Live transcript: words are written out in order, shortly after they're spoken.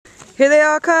Here they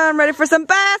all come, ready for some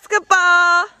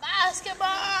basketball.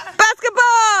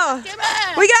 Basketball.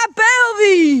 We got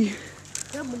Belvy.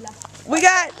 We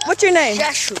got, what's your name?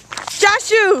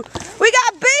 Joshu. We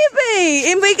got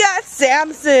BB. And we got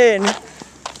Samson.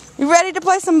 You ready to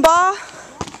play some ball?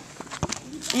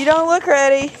 You don't look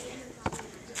ready.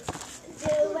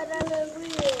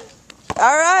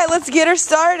 Alright, let's get her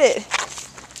started.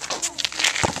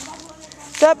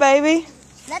 What's up, baby?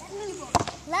 Let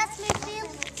me feel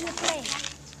you play.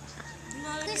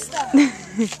 This stuff.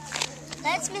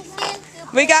 Let me feel you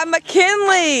play. We got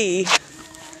McKinley.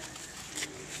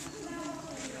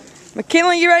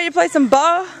 McKinley, you ready to play some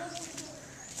ball?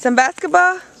 Some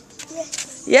basketball?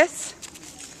 Yes. Yes?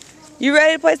 You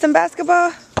ready to play some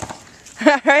basketball?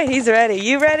 Alright, he's ready.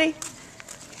 You ready?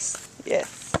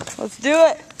 Yes. Let's do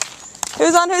it.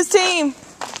 Who's on whose team?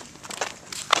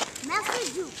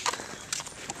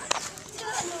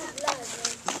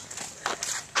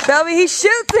 Belvy, he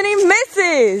shoots and he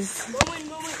misses.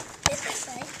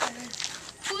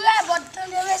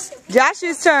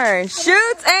 Joshu's turn.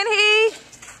 Shoots and he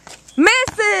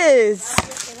misses.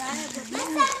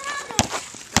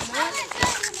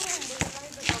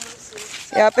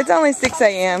 Yep, it's only 6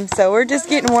 a.m., so we're just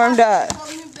getting warmed up.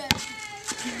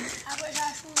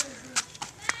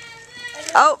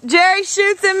 Oh, Jerry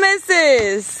shoots and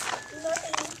misses.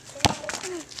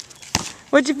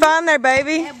 What'd you find there,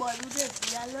 baby?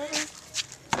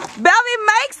 Belvy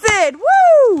makes it!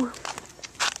 Woo!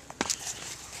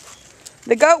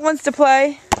 The goat wants to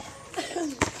play.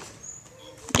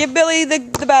 Give Billy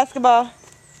the basketball.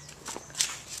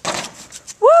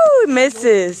 Woo! He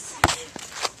misses.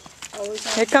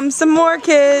 Here comes some more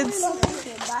kids.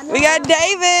 We got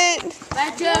David.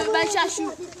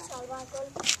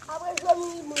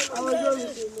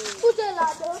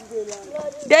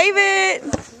 David.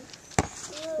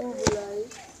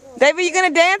 David, you gonna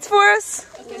dance for us?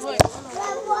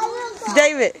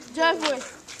 David.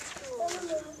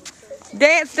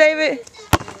 Dance, David.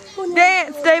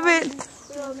 Dance, David.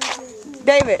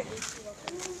 David.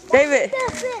 David.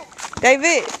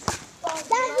 David.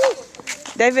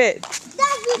 David.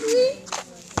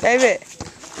 David.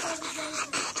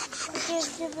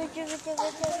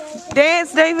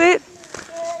 Dance, David.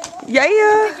 Yeah.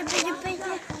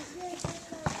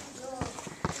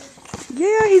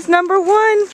 Yeah, he's number 1.